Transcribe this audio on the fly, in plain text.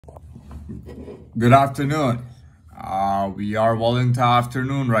Good afternoon. We are well into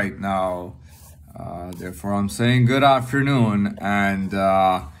afternoon right now. Therefore, I'm saying good afternoon. And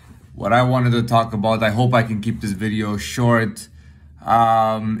what I wanted to talk about, I hope I can keep this video short,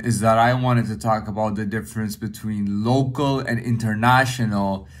 is that I wanted to talk about the difference between local and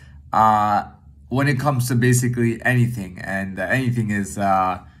international when it comes to basically anything. And anything is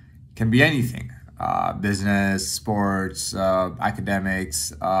can be anything. Business, sports,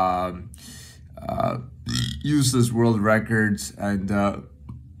 academics, useless world records, and the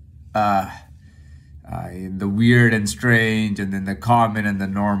weird and strange, and then the common and the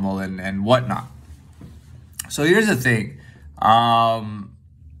normal and whatnot. So here's the thing.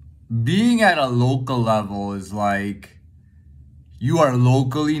 Being at a local level is like you are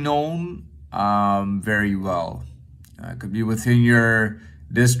locally known very well. It could be within your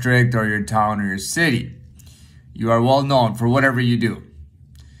district or your town or your city. You are well known for whatever you do.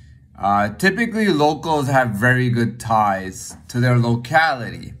 Typically, locals have very good ties to their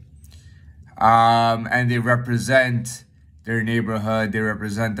locality. And they represent their neighborhood, they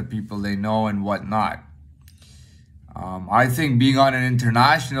represent the people they know and whatnot. I think being on an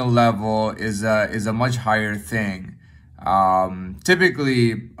international level is a much higher thing.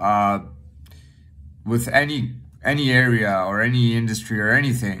 Typically, with any area or any industry or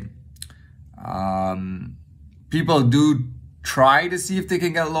anything, people do try to see if they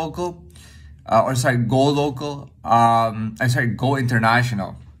can get local, go local. Go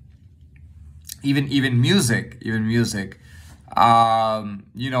international. Even music. When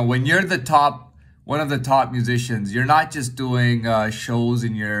you're one of the top musicians, you're not just doing shows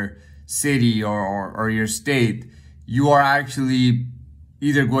in your city or your state. You are actually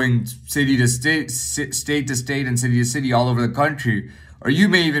either going city to state, state to state, and city to city all over the country, or you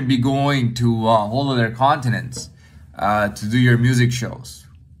may even be going to whole other continents to do your music shows.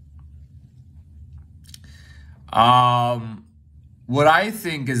 What I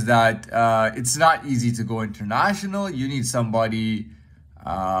think is that it's not easy to go international. You need somebody.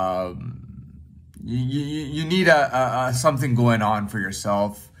 You need something going on for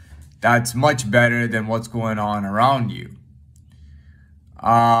yourself that's much better than what's going on around you.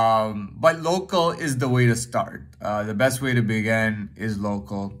 But local is the way to start. The best way to begin is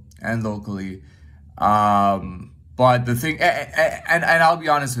local and locally. But the thing, and I'll be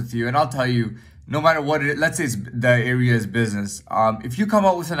honest with you, and I'll tell you, no matter what let's say the area is business. If you come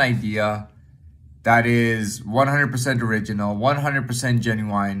up with an idea that is 100% original, 100%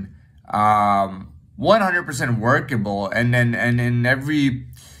 genuine, 100% workable, and in every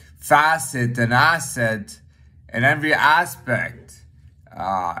facet and asset and every aspect,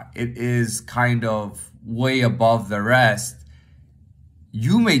 it is kind of way above the rest,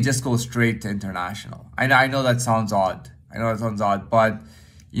 you may just go straight to international. I know that sounds odd. But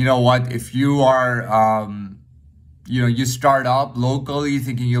you know what? If you are, you start up locally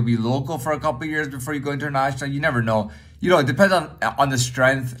thinking you'll be local for a couple of years before you go international, you never know. It depends on the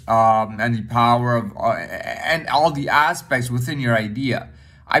strength and the power of and all the aspects within your idea.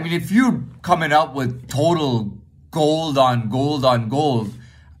 I mean, if you're coming up with total gold on gold,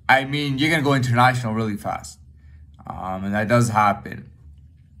 I mean, you're going to go international really fast. And that does happen.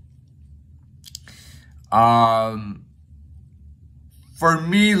 For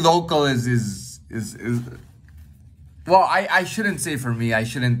me, local is well, I shouldn't say for me. I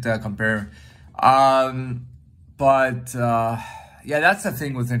shouldn't compare. But yeah, that's the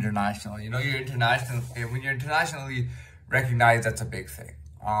thing with international. You're international. When you're internationally recognized, that's a big thing.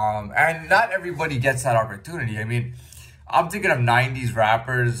 And not everybody gets that opportunity. I mean, I'm thinking of 90s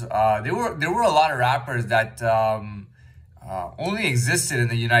rappers. There were a lot of rappers that only existed in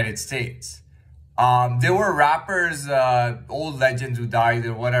the United States. There were rappers, old legends who died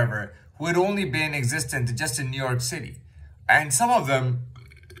or whatever, who had only been existent just in New York City. And some of them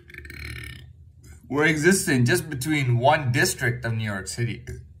were existing just between one district of New York City.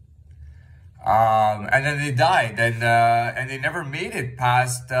 And then they died, and they never made it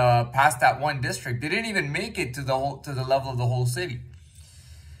past that one district. They didn't even make it to the level of the whole city.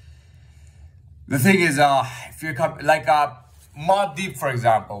 The thing is, if you're like Mobb Deep, for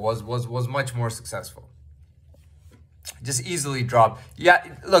example, was much more successful. Just easily dropped. Yeah,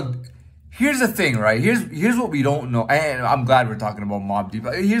 look, here's the thing, right? Here's what we don't know, and I'm glad we're talking about Mobb Deep.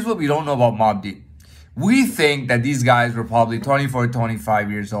 Here's what we don't know about Mobb Deep. We think that these guys were probably 24,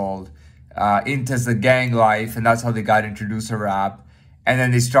 25 years old, into the gang life, and that's how they got introduced to rap. And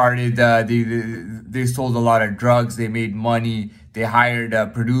then they started, they sold a lot of drugs, they made money, they hired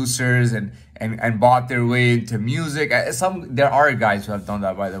producers and bought their way into music. There are guys who have done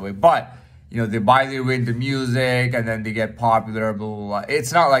that, by the way. But, they buy their way into music and then they get popular, blah, blah, blah.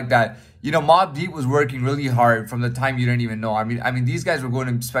 It's not like that. Mobb Deep was working really hard from the time you didn't even know. I mean, these guys were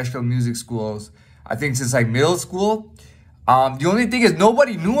going to special music schools, I think since like middle school. The only thing is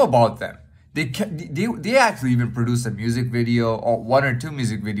nobody knew about them. They actually even produced a music video, or 1 or 2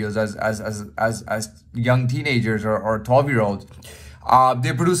 music videos as young teenagers or 12-year-olds.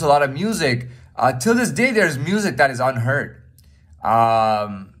 They produce a lot of music. Till this day, there's music that is unheard.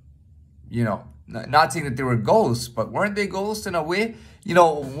 Not saying that they were ghosts, but weren't they ghosts in a way?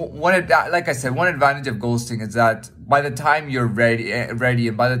 Like I said, one advantage of ghosting is that by the time you're ready, and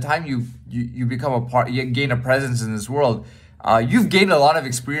by the time you become a part, you gain a presence in this world, you've gained a lot of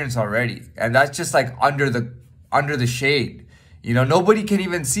experience already, and that's just like under the shade. Nobody can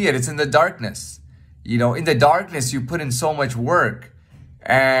even see it. It's in the darkness. In the darkness, you put in so much work,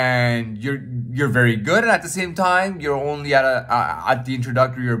 and you're very good, and at the same time, you're only at the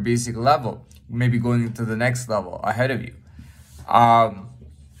introductory or basic level, maybe going to the next level ahead of you.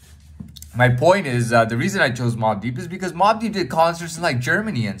 My point is, the reason I chose Mobb Deep is because Mobb Deep did concerts in like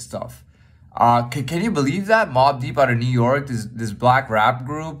Germany and stuff. Can you believe that? Mobb Deep out of New York, this black rap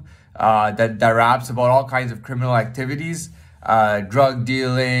group that raps about all kinds of criminal activities, drug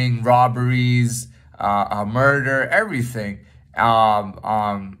dealing, robberies, murder, everything,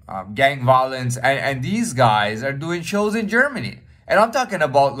 gang violence, and these guys are doing shows in Germany. And I'm talking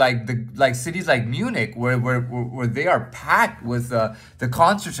about like cities like Munich, where they are packed with the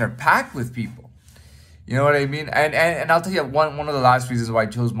concerts are packed with people. You know what I mean? And I'll tell you one of the last reasons why I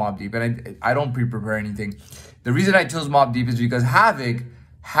chose Mobb Deep, and I don't prepare anything. The reason I chose Mobb Deep is because Havoc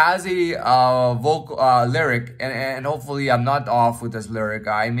has a vocal lyric, and hopefully I'm not off with this lyric.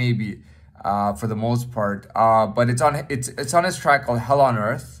 I may be for the most part, but it's on his track called Hell on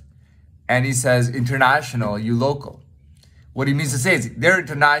Earth, and he says, "International, you local." What he means to say is, they're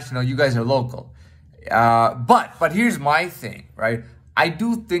international, you guys are local. But here's my thing, right? I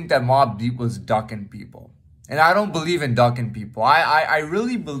do think that Mobb Deep was ducking people. And I don't believe in ducking people. I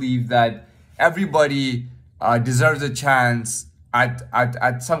really believe that everybody deserves a chance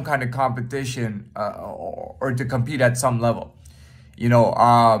at some kind of competition or to compete at some level.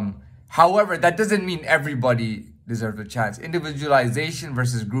 However, that doesn't mean everybody deserves a chance. Individualization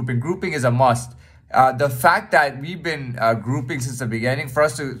versus grouping. Grouping is a must. The fact that we've been grouping since the beginning, for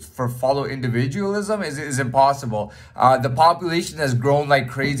us to follow individualism is impossible. The population has grown like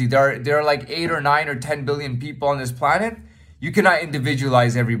crazy. There are like 8 or 9 or 10 billion people on this planet. You cannot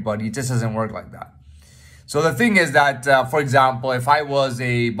individualize everybody. It just doesn't work like that. So the thing is that, for example, if I was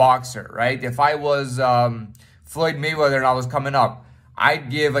a boxer, right? If I was Floyd Mayweather and I was coming up, I'd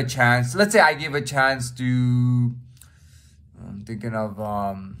give a chance. Let's say I gave a chance to, I'm thinking of,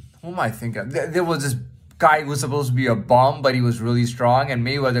 who am I thinking of? There was this guy who was supposed to be a bum, but he was really strong. And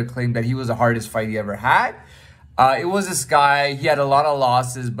Mayweather claimed that he was the hardest fight he ever had. It was this guy. He had a lot of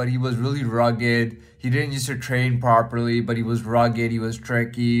losses, but he was really rugged. He didn't used to train properly, but he was rugged. He was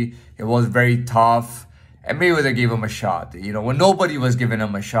tricky. It was very tough. And Mayweather gave him a shot. When nobody was giving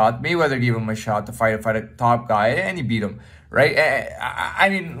him a shot, Mayweather gave him a shot to fight a top guy, and he beat him. Right? I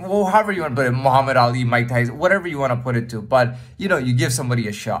mean, well, however you want to put it, Muhammad Ali, Mike Tyson, whatever you want to put it to. But, you give somebody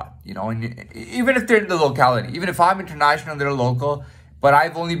a shot, and even if they're in the locality, even if I'm international, they're local, but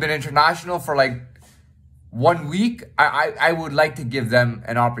I've only been international for like 1 week, I would like to give them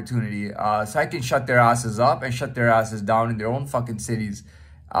an opportunity so I can shut their asses up and shut their asses down in their own fucking cities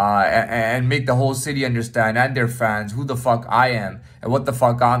and make the whole city understand and their fans who the fuck I am and what the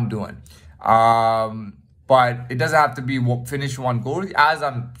fuck I'm doing. But it doesn't have to be finish one goal. As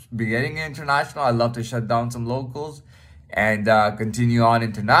I'm beginning international, I love to shut down some locals and continue on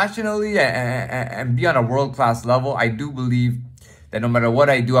internationally and be on a world-class level. I do believe that no matter what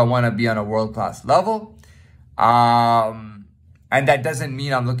I do, I want to be on a world-class level. And that doesn't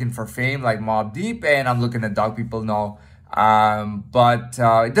mean I'm looking for fame like Mobb Deep and I'm looking to dog people, no. But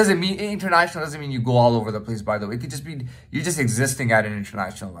it doesn't mean international doesn't mean you go all over the place, by the way. It could just be you're just existing at an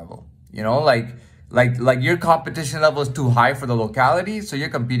international level. Like your competition level is too high for the locality, so you're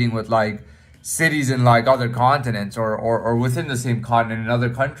competing with like cities in like other continents or within the same continent in other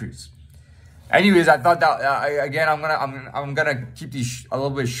countries. Anyways, I thought that again I'm gonna keep these a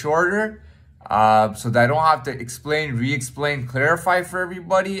little bit shorter so that I don't have to explain, re-explain, clarify for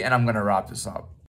everybody, and I'm gonna wrap this up.